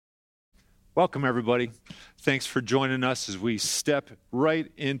Welcome, everybody. Thanks for joining us as we step right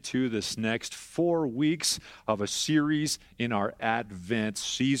into this next 4 weeks of a series in our Advent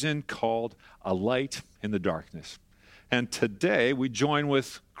season called A Light in the Darkness. And today we join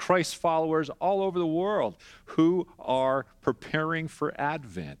with Christ followers all over the world who are preparing for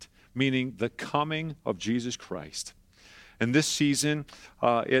Advent, meaning the coming of Jesus Christ. And this season,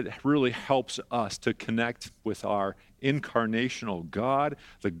 it really helps us to connect with our incarnational God,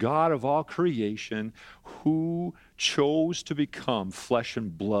 the God of all creation, who chose to become flesh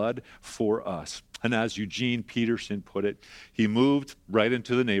and blood for us. And as Eugene Peterson put it, he moved right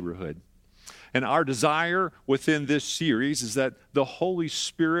into the neighborhood. And our desire within this series is that the Holy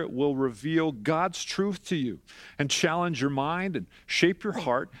Spirit will reveal God's truth to you and challenge your mind and shape your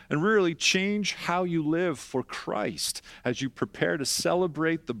heart and really change how you live for Christ as you prepare to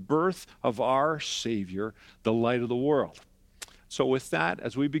celebrate the birth of our Savior, the light of the world. So with that,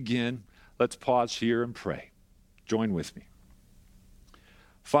 as we begin, let's pause here and pray. Join with me.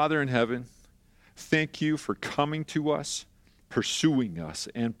 Father in heaven, thank you for coming to us, pursuing us,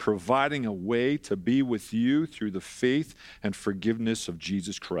 and providing a way to be with you through the faith and forgiveness of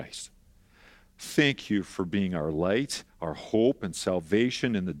Jesus Christ. Thank you for being our light, our hope, and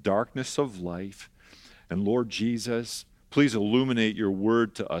salvation in the darkness of life. And Lord Jesus, please illuminate your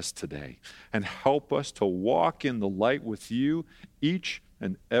word to us today and help us to walk in the light with you each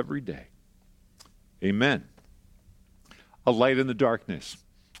and every day. Amen. A light in the darkness,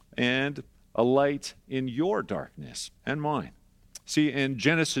 and a light in your darkness and mine. See, in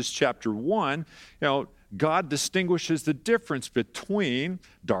Genesis chapter 1, God distinguishes the difference between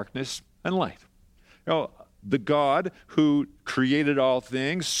darkness and light. The God who created all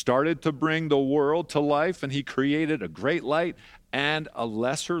things started to bring the world to life, and he created a great light and a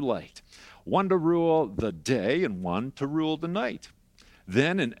lesser light, one to rule the day and one to rule the night.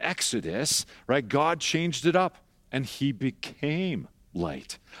 Then in Exodus, God changed it up, and he became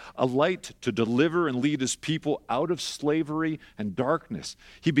light, a light to deliver and lead his people out of slavery and darkness.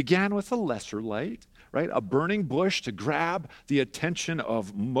 He began with a lesser light, a burning bush to grab the attention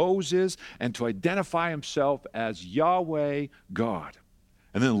of Moses and to identify himself as Yahweh God.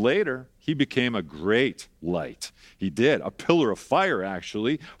 And then later, he became a great light. He did, a pillar of fire,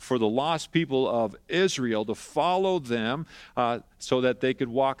 actually, for the lost people of Israel to follow them so that they could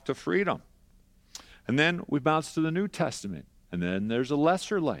walk to freedom. And then we bounce to the New Testament. And then there's a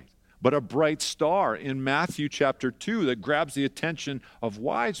lesser light, but a bright star in Matthew chapter 2 that grabs the attention of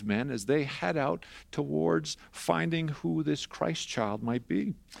wise men as they head out towards finding who this Christ child might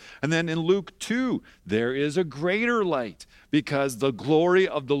be. And then in Luke 2, there is a greater light because the glory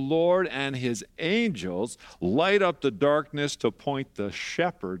of the Lord and his angels light up the darkness to point the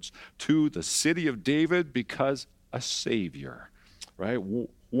shepherds to the city of David because a Savior,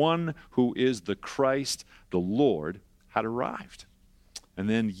 one who is the Christ, the Lord, had arrived. And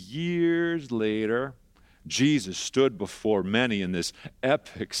then years later, Jesus stood before many in this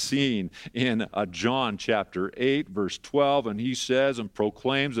epic scene in John chapter 8, verse 12, and he says and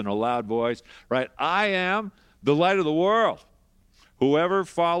proclaims in a loud voice, I am the light of the world. Whoever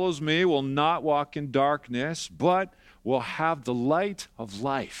follows me will not walk in darkness, but will have the light of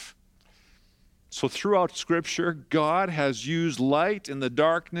life. So throughout Scripture, God has used light in the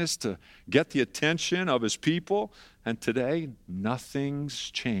darkness to get the attention of his people, and today,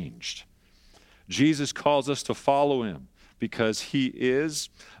 nothing's changed. Jesus calls us to follow him because he is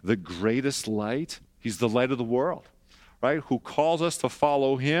the greatest light. He's the light of the world, who calls us to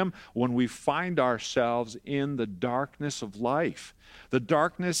follow him when we find ourselves in the darkness of life. The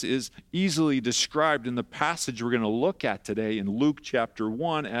darkness is easily described in the passage we're going to look at today in Luke chapter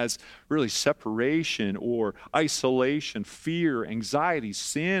 1 as really separation or isolation, fear, anxiety,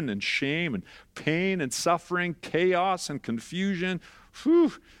 sin and shame and pain and suffering, chaos and confusion.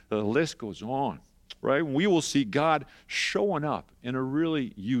 The list goes on, We will see God showing up in a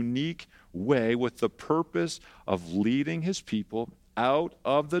really unique way with the purpose of leading his people out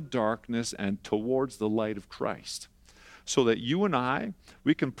of the darkness and towards the light of Christ. So that you and I,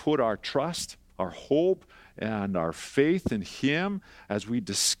 we can put our trust, our hope, and our faith in him as we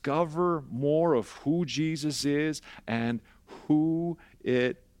discover more of who Jesus is and who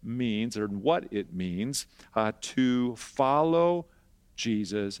it means or what it means to follow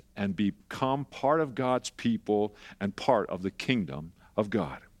Jesus and become part of God's people and part of the kingdom of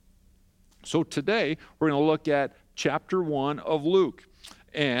God. So today, we're going to look at chapter 1 of Luke.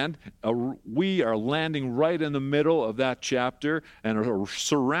 And we are landing right in the middle of that chapter, and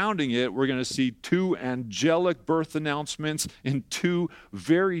surrounding it, we're going to see two angelic birth announcements in two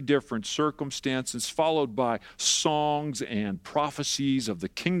very different circumstances, followed by songs and prophecies of the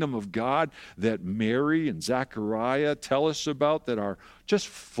kingdom of God that Mary and Zechariah tell us about, that are just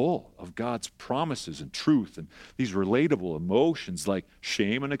full of God's promises and truth, and these relatable emotions like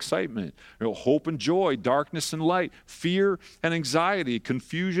shame and excitement, hope and joy, darkness and light, fear and anxiety,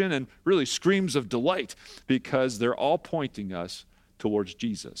 confusion and really screams of delight, because they're all pointing us towards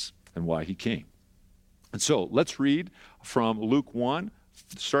Jesus and why he came. And so let's read from Luke 1,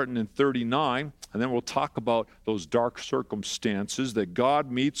 starting in 39, and then we'll talk about those dark circumstances that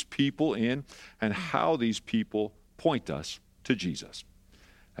God meets people in and how these people point us to Jesus.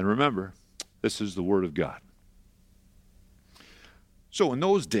 And remember, this is the word of God. So in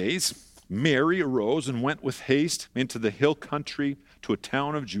those days, Mary arose and went with haste into the hill country to a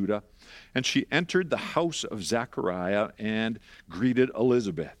town of Judah, and she entered the house of Zechariah and greeted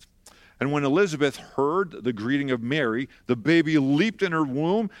Elizabeth. And when Elizabeth heard the greeting of Mary, the baby leaped in her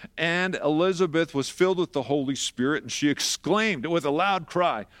womb, and Elizabeth was filled with the Holy Spirit, and she exclaimed with a loud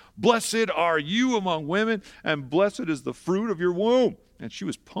cry, "Blessed are you among women, and blessed is the fruit of your womb." And she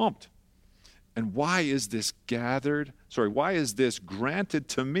was pumped. And why is this granted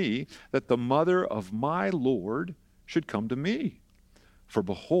to me, that the mother of my Lord should come to me? For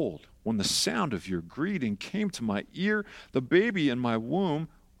behold, when the sound of your greeting came to my ear, the baby in my womb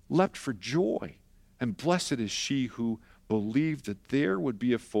leapt for joy. And blessed is she who believed that there would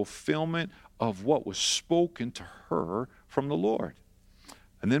be a fulfillment of what was spoken to her from the Lord.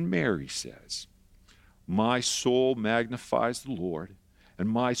 And then Mary says, "My soul magnifies the Lord, and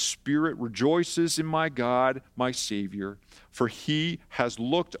my spirit rejoices in my God, my Savior, for he has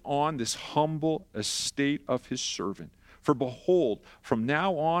looked on this humble estate of his servant. For behold, from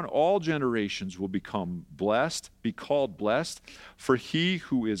now on all generations will be called blessed, for he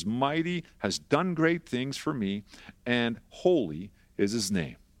who is mighty has done great things for me, and holy is his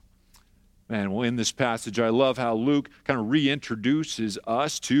name." And in this passage, I love how Luke kind of reintroduces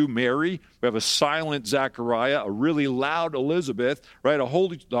us to Mary. We have a silent Zechariah, a really loud Elizabeth, right?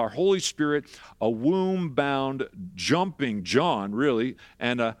 Our Holy Spirit, a womb-bound, jumping John, really,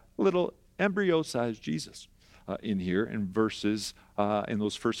 and a little embryo-sized Jesus in here in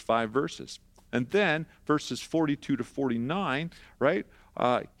those first 5 verses. And then verses 42 to 49, right?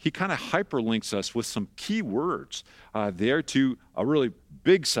 He kind of hyperlinks us with some key words there to a really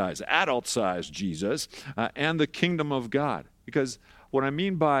big size, adult size Jesus and the kingdom of God. Because what I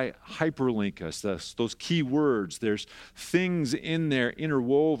mean by hyperlink us, those key words, there's things in there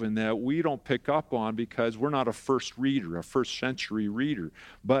interwoven that we don't pick up on because we're not a first century reader.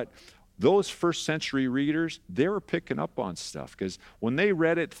 But those first century readers, they were picking up on stuff, because when they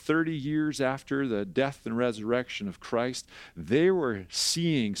read it 30 years after the death and resurrection of Christ, they were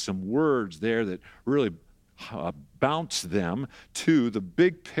seeing some words there that really bounced them to the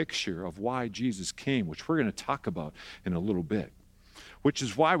big picture of why Jesus came, which we're going to talk about in a little bit. Which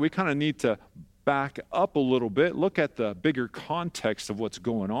is why we kind of need to back up a little bit, look at the bigger context of what's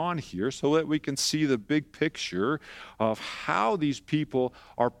going on here so that we can see the big picture of how these people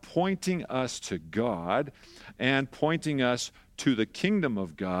are pointing us to God and pointing us to the kingdom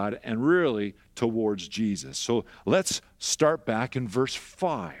of God and really towards Jesus. So let's start back in verse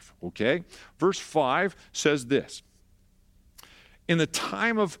 5, okay? Verse 5 says this: "In the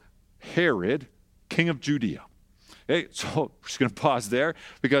time of Herod, king of Judea." Okay, so we're just going to pause there,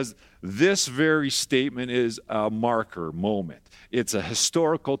 because this very statement is a marker moment. It's a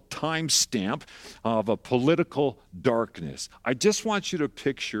historical timestamp of a political darkness. I just want you to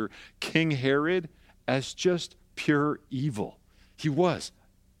picture King Herod as just pure evil. He was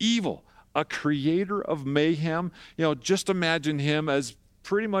evil, a creator of mayhem. Just imagine him as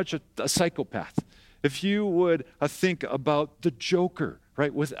pretty much a psychopath. If you would think about the Joker,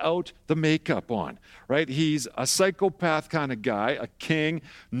 right, without the makeup on, right? He's a psychopath kind of guy, a king,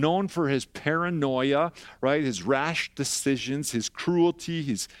 known for his paranoia, right? His rash decisions, his cruelty,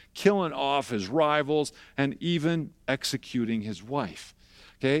 his killing off his rivals, and even executing his wife.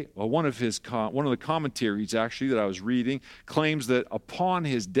 Okay, well, one of the commentaries actually that I was reading claims that upon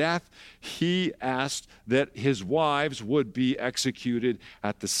his death, he asked that his wives would be executed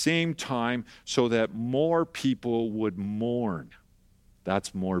at the same time so that more people would mourn.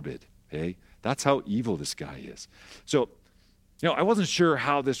 That's morbid, okay? That's how evil this guy is. So, I wasn't sure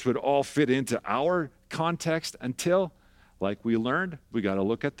how this would all fit into our context until, like we learned, we got to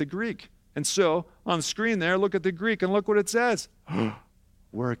look at the Greek. And so, on the screen there, look at the Greek and look what it says.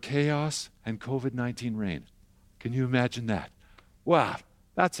 Where chaos and COVID-19 reign. Can you imagine that? Wow,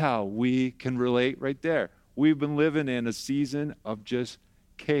 That's how we can relate right there. We've been living in a season of just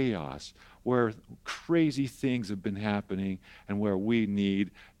chaos, where crazy things have been happening and where we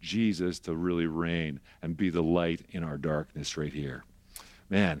need Jesus to really reign and be the light in our darkness right here.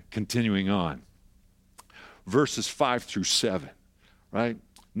 Man, continuing on. Verses 5 through 7, right?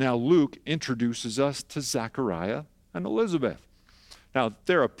 Now Luke introduces us to Zechariah and Elizabeth. Now,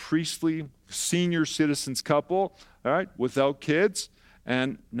 they're a priestly senior citizens couple, all right, without kids.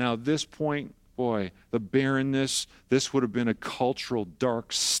 And now this point, boy, the barrenness, this would have been a cultural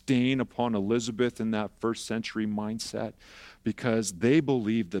dark stain upon Elizabeth in that first century mindset, because they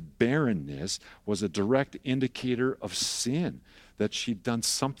believed that barrenness was a direct indicator of sin, that she'd done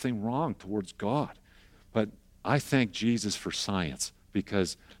something wrong towards God. But I thank Jesus for science,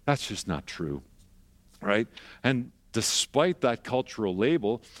 because that's just not true, right? And despite that cultural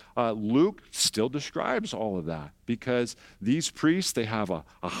label, Luke still describes all of that, because these priests, they have a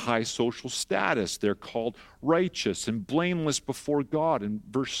high social status. They're called righteous and blameless before God in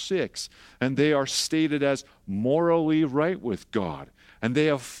verse 6. And they are stated as morally right with God. And they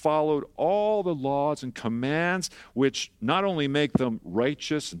have followed all the laws and commands, which not only make them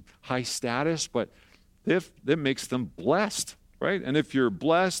righteous and high status, but it makes them blessed. Right? And if you're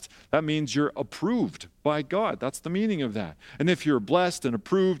blessed, that means you're approved by God. That's the meaning of that. And if you're blessed and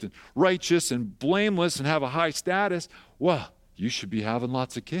approved and righteous and blameless and have a high status, well, you should be having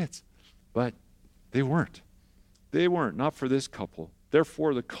lots of kids. But they weren't. They weren't, not for this couple.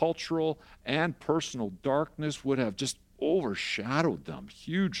 Therefore, the cultural and personal darkness would have just overshadowed them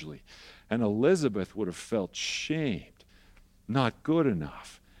hugely. And Elizabeth would have felt shamed, not good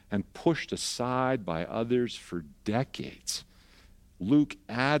enough, and pushed aside by others for decades. Luke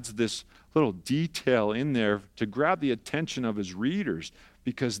adds this little detail in there to grab the attention of his readers,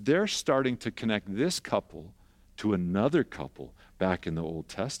 because they're starting to connect this couple to another couple back in the Old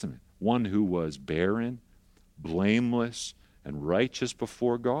Testament, one who was barren, blameless, and righteous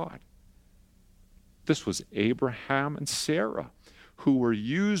before God. This was Abraham and Sarah, who were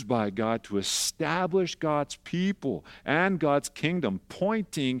used by God to establish God's people and God's kingdom,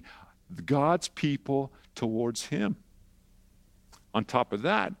 pointing God's people towards him. On top of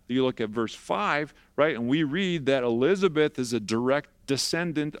that, you look at verse 5, right? And we read that Elizabeth is a direct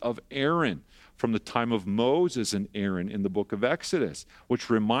descendant of Aaron from the time of Moses and Aaron in the book of Exodus, which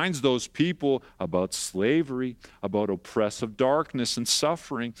reminds those people about slavery, about oppressive darkness and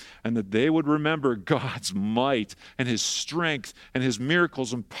suffering, and that they would remember God's might and his strength and his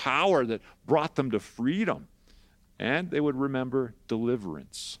miracles and power that brought them to freedom. And they would remember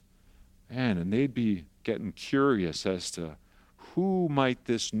deliverance. And they'd be getting curious as to who might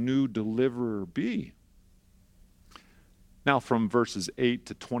this new deliverer be? Now, from verses 8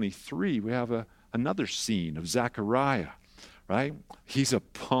 to 23, we have another scene of Zechariah, right? He's a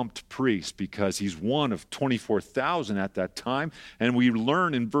pumped priest because he's one of 24,000 at that time. And we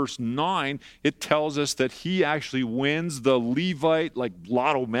learn in verse 9, it tells us that he actually wins the Levite, like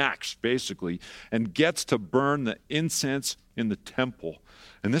Lotto Max, basically, and gets to burn the incense in the temple.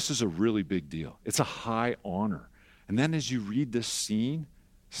 And this is a really big deal. It's a high honor. And then as you read this scene,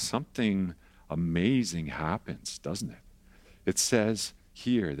 something amazing happens, doesn't it? It says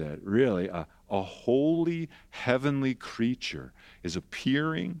here that really a holy heavenly creature is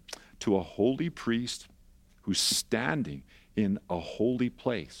appearing to a holy priest who's standing in a holy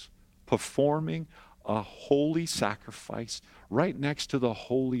place, performing a holy sacrifice right next to the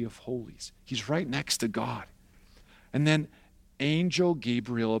Holy of Holies. He's right next to God. And then Angel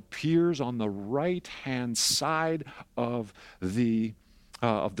Gabriel appears on the right-hand side of the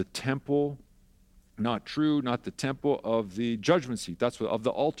temple. Not the temple, of the judgment seat. That's what, of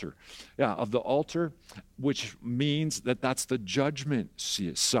the altar. Yeah, of the altar, which means that that's the judgment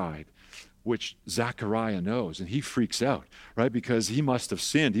side, which Zechariah knows. And he freaks out, right? Because he must have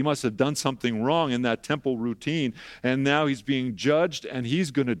sinned. He must have done something wrong in that temple routine. And now he's being judged and he's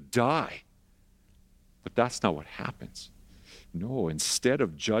going to die. But that's not what happens. No, instead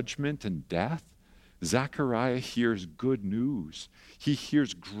of judgment and death, Zechariah hears good news. He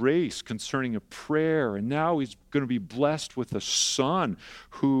hears grace concerning a prayer, and now he's going to be blessed with a son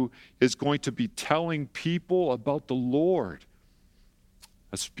who is going to be telling people about the Lord.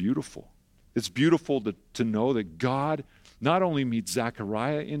 That's beautiful. It's beautiful to know that God not only meets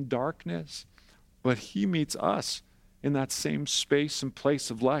Zechariah in darkness, but he meets us in that same space and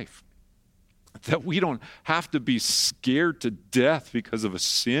place of life. That we don't have to be scared to death because of a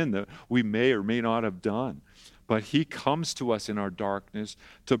sin that we may or may not have done. But he comes to us in our darkness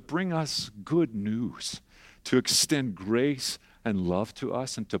to bring us good news, to extend grace and love to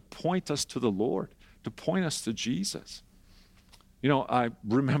us, and to point us to the Lord, to point us to Jesus. I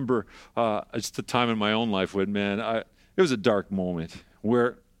remember it's the time in my own life when, it was a dark moment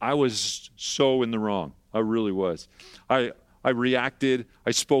where I was so in the wrong. I really was. I reacted,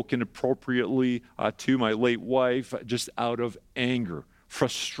 I spoke inappropriately to my late wife just out of anger,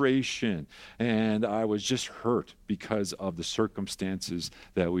 frustration, and I was just hurt because of the circumstances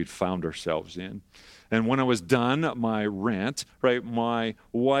that we'd found ourselves in. And when I was done my rant, right, my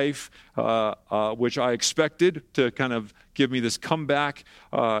wife, which I expected to kind of give me this comeback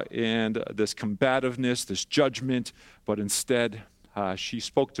and this combativeness, this judgment, but instead she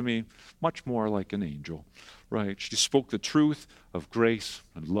spoke to me much more like an angel, right? She spoke the truth of grace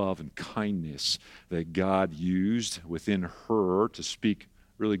and love and kindness that God used within her to speak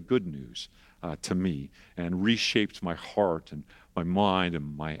really good news to me, and reshaped my heart and my mind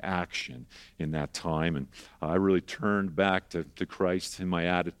and my action in that time. And I really turned back to Christ in my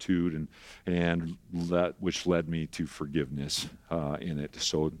attitude, and that which led me to forgiveness in it.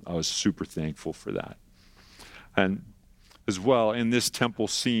 So I was super thankful for that. And as well, in this temple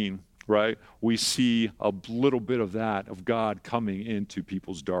scene, right, we see a little bit of that, of God coming into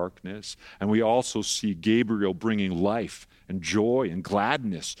people's darkness. And we also see Gabriel bringing life and joy and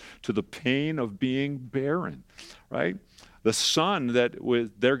gladness to the pain of being barren, right? The son that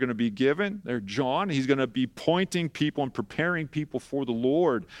they're going to be given, they're John, he's going to be pointing people and preparing people for the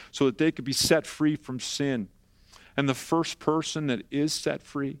Lord so that they could be set free from sin. And the first person that is set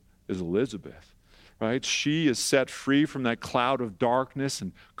free is Elizabeth. Right? She is set free from that cloud of darkness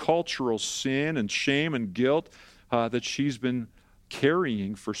and cultural sin and shame and guilt that she's been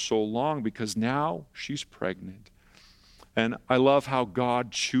carrying for so long, because now she's pregnant. And I love how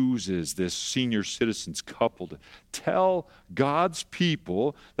God chooses this senior citizens couple to tell God's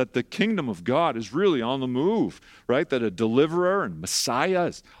people that the kingdom of God is really on the move, right? That a deliverer and Messiah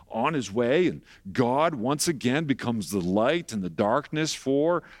is on his way, and God once again becomes the light in the darkness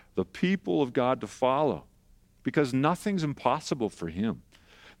for the people of God to follow, because nothing's impossible for him.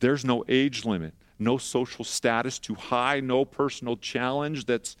 There's no age limit, no social status too high, no personal challenge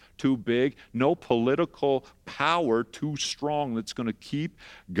that's too big, no political power too strong that's going to keep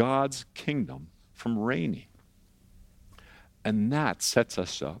God's kingdom from reigning. And that sets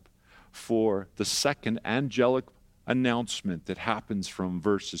us up for the second angelic announcement that happens from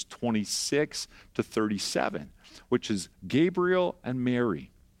verses 26 to 37, which is Gabriel and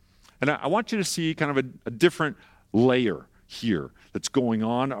Mary. And I want you to see kind of a different layer here that's going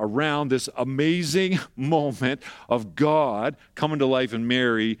on around this amazing moment of God coming to life in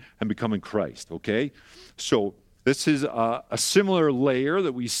Mary and becoming Christ, okay? So this is a similar layer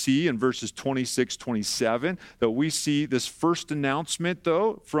that we see in verses 26, 27, that we see this first announcement,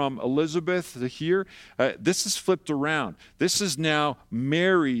 though, from Elizabeth here. This is flipped around. This is now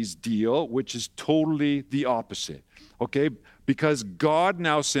Mary's deal, which is totally the opposite, okay? Because God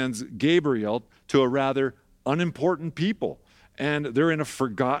now sends Gabriel to a rather unimportant people, and they're in a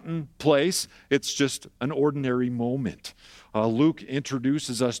forgotten place. It's just an ordinary moment. Luke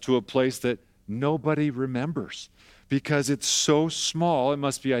introduces us to a place that nobody remembers because it's so small. It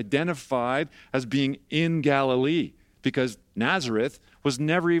must be identified as being in Galilee, because Nazareth was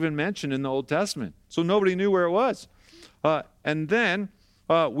never even mentioned in the Old Testament, so nobody knew where it was. And then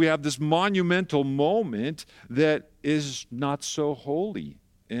we have this monumental moment that is not so holy,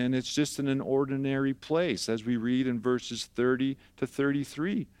 and it's just in an ordinary place, as we read in verses 30 to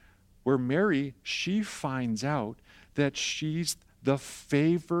 33, where Mary, she finds out that she's the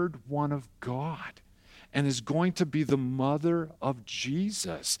favored one of God and is going to be the mother of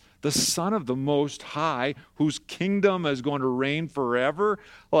Jesus, the Son of the Most High, whose kingdom is going to reign forever.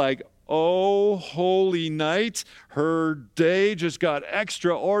 Like, oh, holy night, her day just got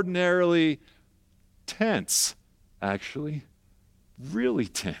extraordinarily tense, actually. Really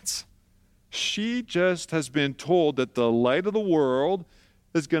tense. She just has been told that the light of the world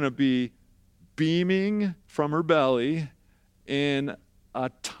is going to be beaming from her belly in a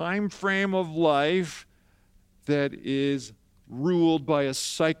time frame of life that is ruled by a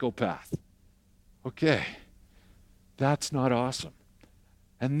psychopath. Okay, that's not awesome.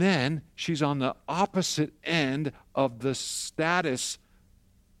 And then she's on the opposite end of the status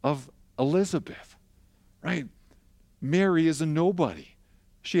of Elizabeth, right? Mary is a nobody.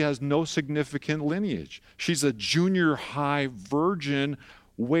 She has no significant lineage. She's a junior high virgin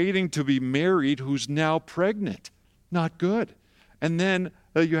waiting to be married who's now pregnant. Not good. And then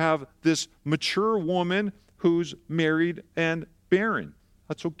you have this mature woman who's married and barren.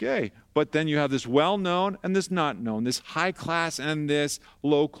 That's okay. But then you have this well-known and this not known, this high class and this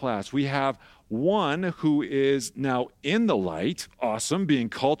low class. We have one who is now in the light, awesome, being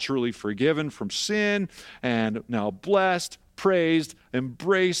culturally forgiven from sin and now blessed, praised,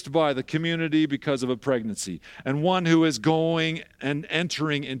 embraced by the community because of a pregnancy, and one who is going and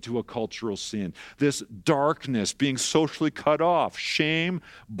entering into a cultural sin. This darkness, being socially cut off, shame,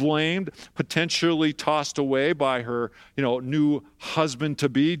 blamed, potentially tossed away by her, new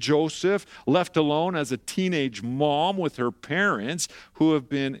husband-to-be, Joseph, left alone as a teenage mom with her parents who have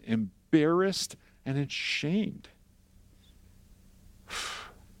been embarrassed and ashamed.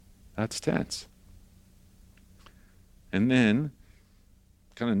 That's tense. And then,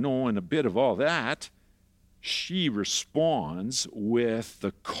 kind of knowing a bit of all that, she responds with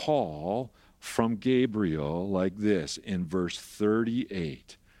the call from Gabriel like this in verse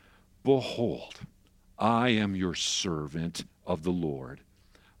 38. Behold, I am your servant of the Lord.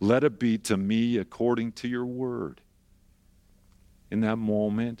 Let it be to me according to your word. In that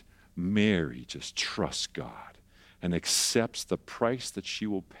moment, Mary just trusts God and accepts the price that she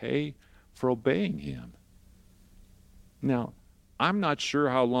will pay for obeying him. Now, I'm not sure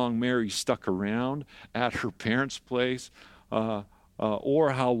how long Mary stuck around at her parents' place or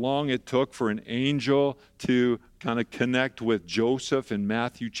how long it took for an angel to kind of connect with Joseph in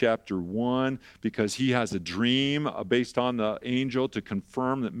Matthew chapter 1 because he has a dream based on the angel to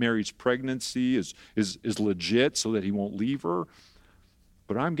confirm that Mary's pregnancy is legit so that he won't leave her.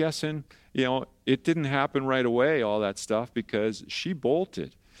 But I'm guessing, it didn't happen right away, all that stuff, because she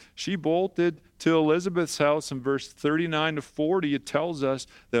bolted. She bolted to Elizabeth's house. In verse 39 to 40, it tells us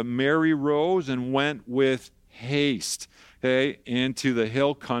that Mary rose and went with haste into the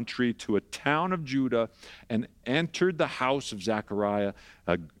hill country to a town of Judah and entered the house of Zechariah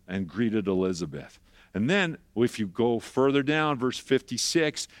and greeted Elizabeth. And then if you go further down, verse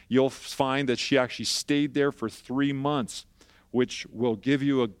 56, you'll find that she actually stayed there for 3 months, which will give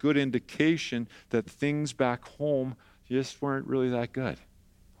you a good indication that things back home just weren't really that good.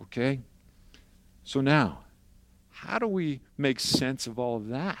 Okay? So now, how do we make sense of all of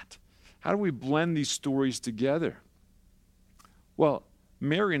that? How do we blend these stories together? Well,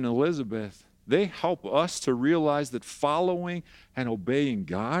 Mary and Elizabeth, they help us to realize that following and obeying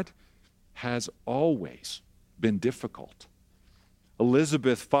God has always been difficult.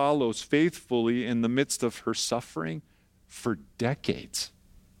 Elizabeth follows faithfully in the midst of her suffering for decades.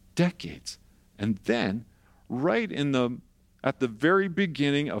 And then, right at the very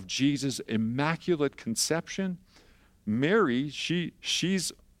beginning of Jesus' immaculate conception, Mary,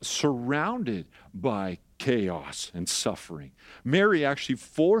 she's surrounded by chaos and suffering. Mary actually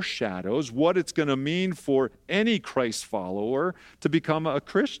foreshadows what it's going to mean for any Christ follower to become a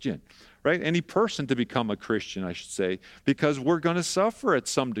Christian, right? Any person to become a Christian, I should say, because we're going to suffer at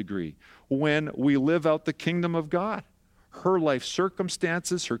some degree when we live out the kingdom of God. Her life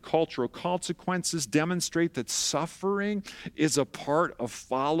circumstances, her cultural consequences demonstrate that suffering is a part of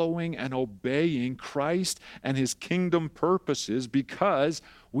following and obeying Christ and his kingdom purposes because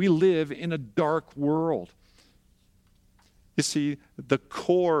we live in a dark world. You see, the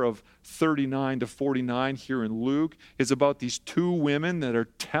core of 39 to 49 here in Luke is about these two women that are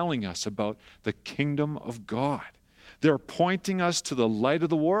telling us about the kingdom of God. They're pointing us to the light of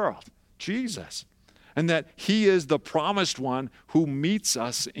the world, Jesus. And that he is the promised one who meets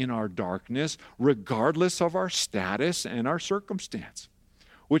us in our darkness, regardless of our status and our circumstance,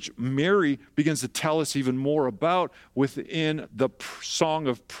 which Mary begins to tell us even more about within the song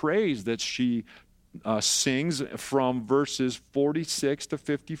of praise that she sings from verses 46 to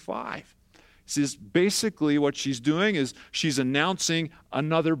 55. This basically what she's doing is she's announcing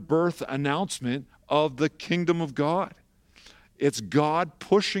another birth announcement of the kingdom of God. It's God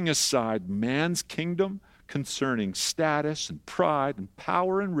pushing aside man's kingdom concerning status and pride and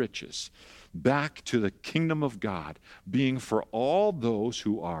power and riches back to the kingdom of God, being for all those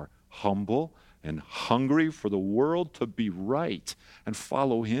who are humble and hungry for the world to be right and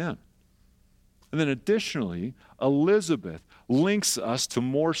follow him. And then additionally, Elizabeth links us to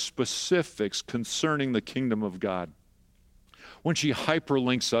more specifics concerning the kingdom of God when she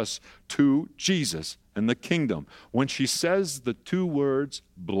hyperlinks us to Jesus and the kingdom, when she says the two words,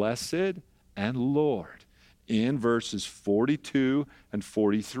 blessed and Lord, in verses 42 and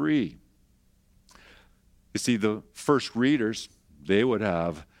 43. You see, the first readers, they would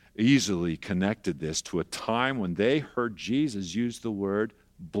have easily connected this to a time when they heard Jesus use the word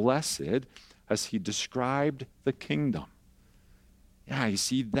blessed as he described the kingdom. Yeah, you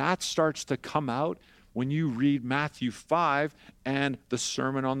see, that starts to come out when you read Matthew 5 and the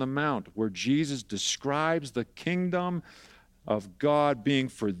Sermon on the Mount, where Jesus describes the kingdom of God being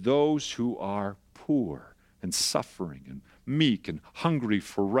for those who are poor and suffering and meek and hungry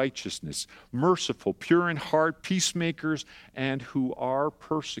for righteousness, merciful, pure in heart, peacemakers, and who are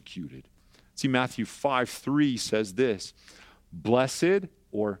persecuted. See, Matthew 5:3 says this, Blessed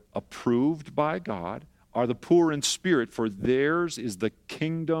or approved by God are the poor in spirit, for theirs is the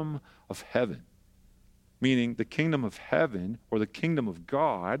kingdom of heaven. Meaning the kingdom of heaven or the kingdom of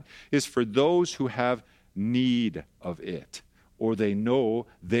God is for those who have need of it, or they know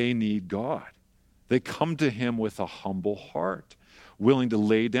they need God. They come to him with a humble heart, willing to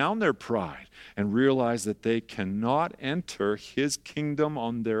lay down their pride and realize that they cannot enter his kingdom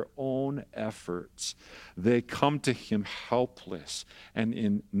on their own efforts. They come to him helpless and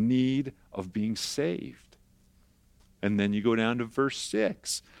in need of being saved. And then you go down to verse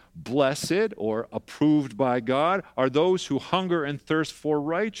 6. Blessed or approved by God are those who hunger and thirst for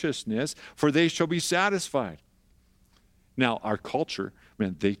righteousness, for they shall be satisfied. Now, our culture,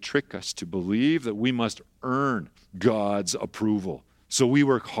 man, they trick us to believe that we must earn God's approval. So we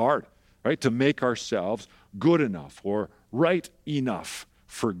work hard, right, to make ourselves good enough or right enough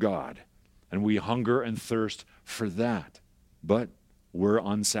for God. And we hunger and thirst for that. But we're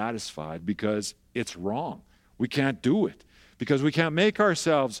unsatisfied because it's wrong. We can't do it because we can't make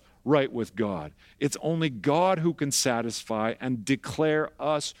ourselves right with God. It's only God who can satisfy and declare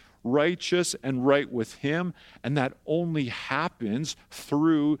us righteous and right with him, and that only happens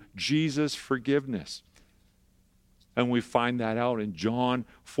through Jesus' forgiveness. And we find that out in John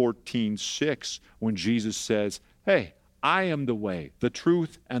 14:6 when Jesus says, hey, I am the way, the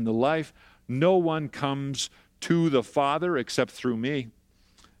truth, and the life. No one comes to the Father except through me.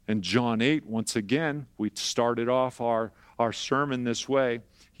 And John 8, once again, we started off our sermon this way.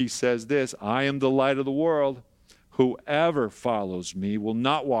 He says this, I am the light of the world. Whoever follows me will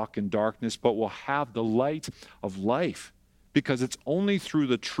not walk in darkness, but will have the light of life. Because it's only through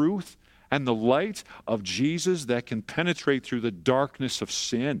the truth and the light of Jesus that can penetrate through the darkness of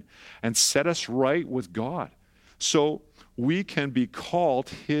sin and set us right with God. So we can be called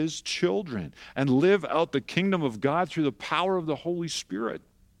his children and live out the kingdom of God through the power of the Holy Spirit.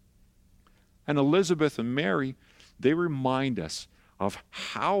 And Elizabeth and Mary, they remind us of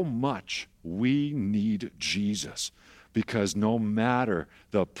how much we need Jesus. Because no matter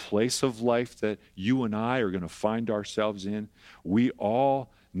the place of life that you and I are going to find ourselves in, we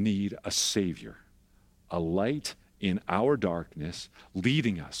all need a Savior, a light in our darkness,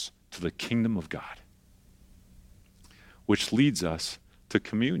 leading us to the kingdom of God, which leads us to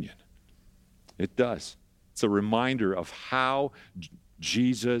communion. It does. It's a reminder of how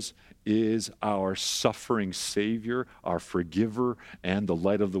Jesus is our suffering Savior, our forgiver, and the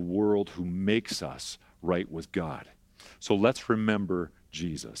light of the world who makes us right with God. So let's remember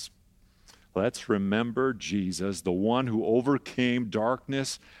Jesus. Let's remember Jesus, the one who overcame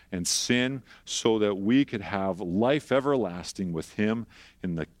darkness and sin so that we could have life everlasting with him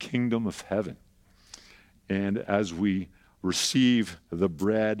in the kingdom of heaven. And as we receive the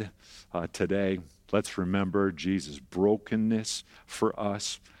bread today, let's remember Jesus' brokenness for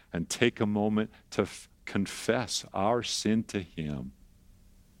us and take a moment to confess our sin to him.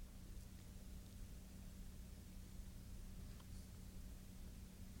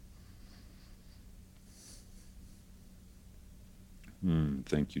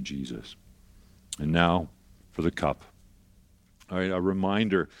 Thank you, Jesus. And now for the cup. All right, a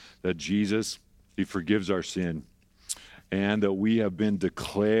reminder that Jesus, he forgives our sin and that we have been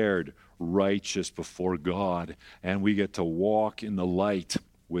declared righteous before God and we get to walk in the light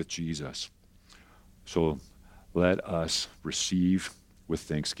with Jesus. So let us receive with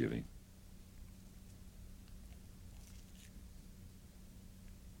thanksgiving.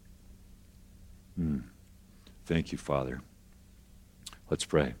 Thank you, Father. Let's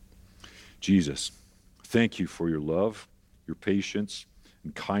pray. Jesus, thank you for your love, your patience,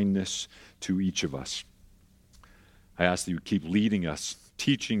 and kindness to each of us. I ask that you keep leading us,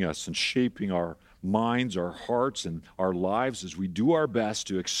 teaching us, and shaping our minds, our hearts, and our lives as we do our best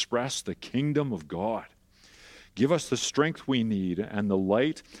to express the kingdom of God. Give us the strength we need and the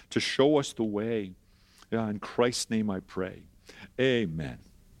light to show us the way. In Christ's name I pray. Amen.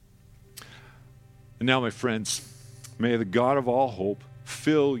 And now, my friends, may the God of all hope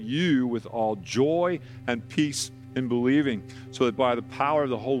fill you with all joy and peace in believing, so that by the power of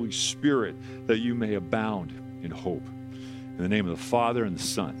the Holy Spirit that you may abound in hope. In the name of the Father and the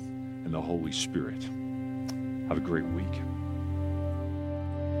Son and the Holy Spirit. Have a great week.